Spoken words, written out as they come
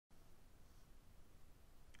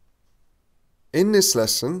In this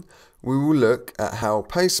lesson, we will look at how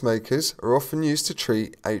pacemakers are often used to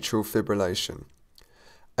treat atrial fibrillation.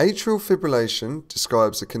 Atrial fibrillation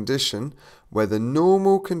describes a condition where the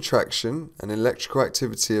normal contraction and electrical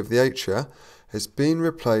activity of the atria has been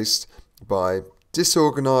replaced by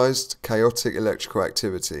disorganized, chaotic electrical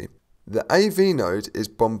activity. The AV node is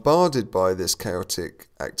bombarded by this chaotic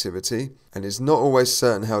activity and is not always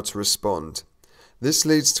certain how to respond. This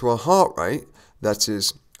leads to a heart rate that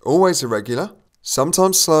is always irregular,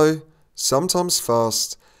 sometimes slow, sometimes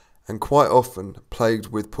fast, and quite often plagued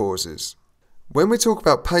with pauses. When we talk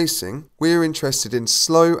about pacing, we are interested in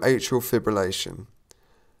slow atrial fibrillation.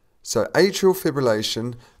 So atrial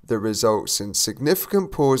fibrillation that results in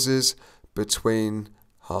significant pauses between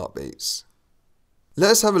heartbeats.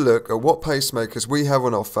 Let us have a look at what pacemakers we have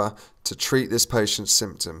on offer to treat this patient's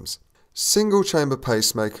symptoms. Single chamber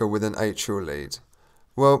pacemaker with an atrial lead.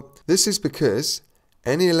 Well, this is because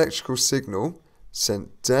any electrical signal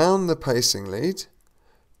sent down the pacing lead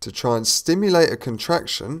to try and stimulate a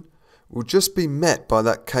contraction will just be met by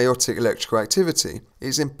that chaotic electrical activity.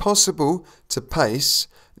 It's impossible to pace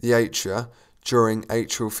the atria during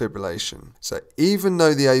atrial fibrillation. So even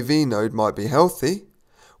though the AV node might be healthy,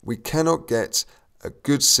 we cannot get a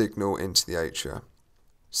good signal into the atria.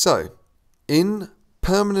 So, in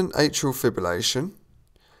permanent atrial fibrillation,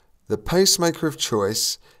 the pacemaker of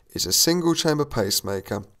choice is a single chamber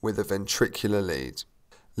pacemaker with a ventricular lead.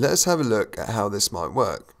 Let us have a look at how this might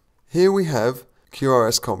work. Here we have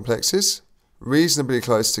QRS complexes reasonably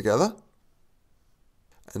close together,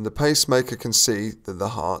 and the pacemaker can see that the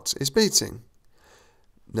heart is beating.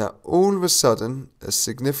 Now all of a sudden a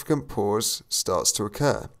significant pause starts to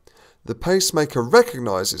occur. The pacemaker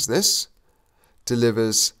recognizes this,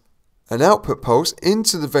 delivers an output pulse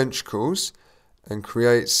into the ventricles and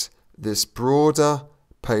creates this broader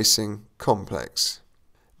pacing complex.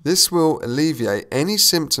 This will alleviate any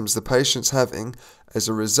symptoms the patient's having as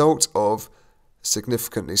a result of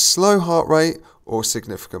significantly slow heart rate or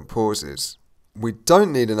significant pauses. We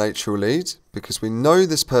don't need an atrial lead because we know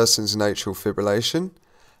this person's in atrial fibrillation,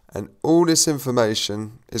 and all this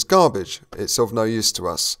information is garbage. It's of no use to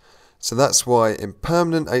us. So that's why in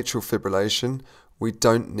permanent atrial fibrillation, we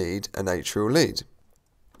don't need an atrial lead.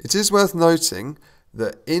 It is worth noting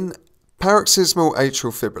that in paroxysmal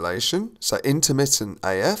atrial fibrillation, so intermittent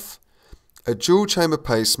AF, a dual chamber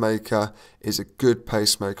pacemaker is a good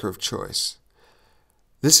pacemaker of choice.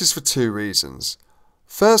 This is for two reasons.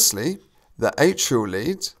 Firstly, the atrial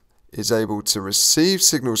lead is able to receive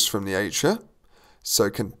signals from the atria, so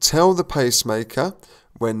can tell the pacemaker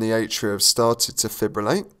when the atria have started to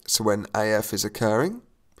fibrillate, so when AF is occurring.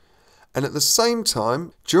 And at the same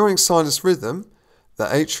time, during sinus rhythm, the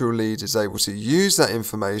atrial lead is able to use that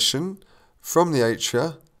information from the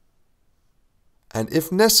atria and,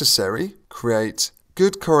 if necessary, create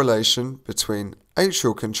good correlation between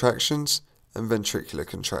atrial contractions and ventricular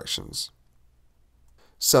contractions.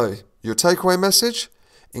 So, your takeaway message?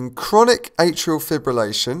 In chronic atrial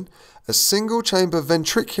fibrillation, a single chamber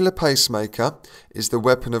ventricular pacemaker is the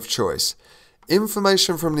weapon of choice.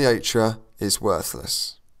 Information from the atria is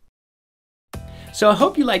worthless. So I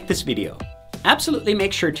hope you liked this video. Absolutely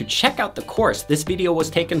make sure to check out the course this video was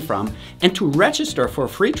taken from and to register for a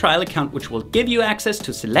free trial account which will give you access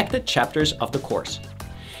to selected chapters of the course.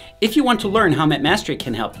 If you want to learn how Med Mastery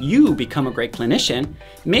can help you become a great clinician,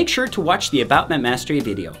 make sure to watch the About Med Mastery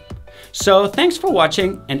video. So thanks for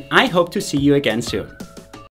watching, and I hope to see you again soon.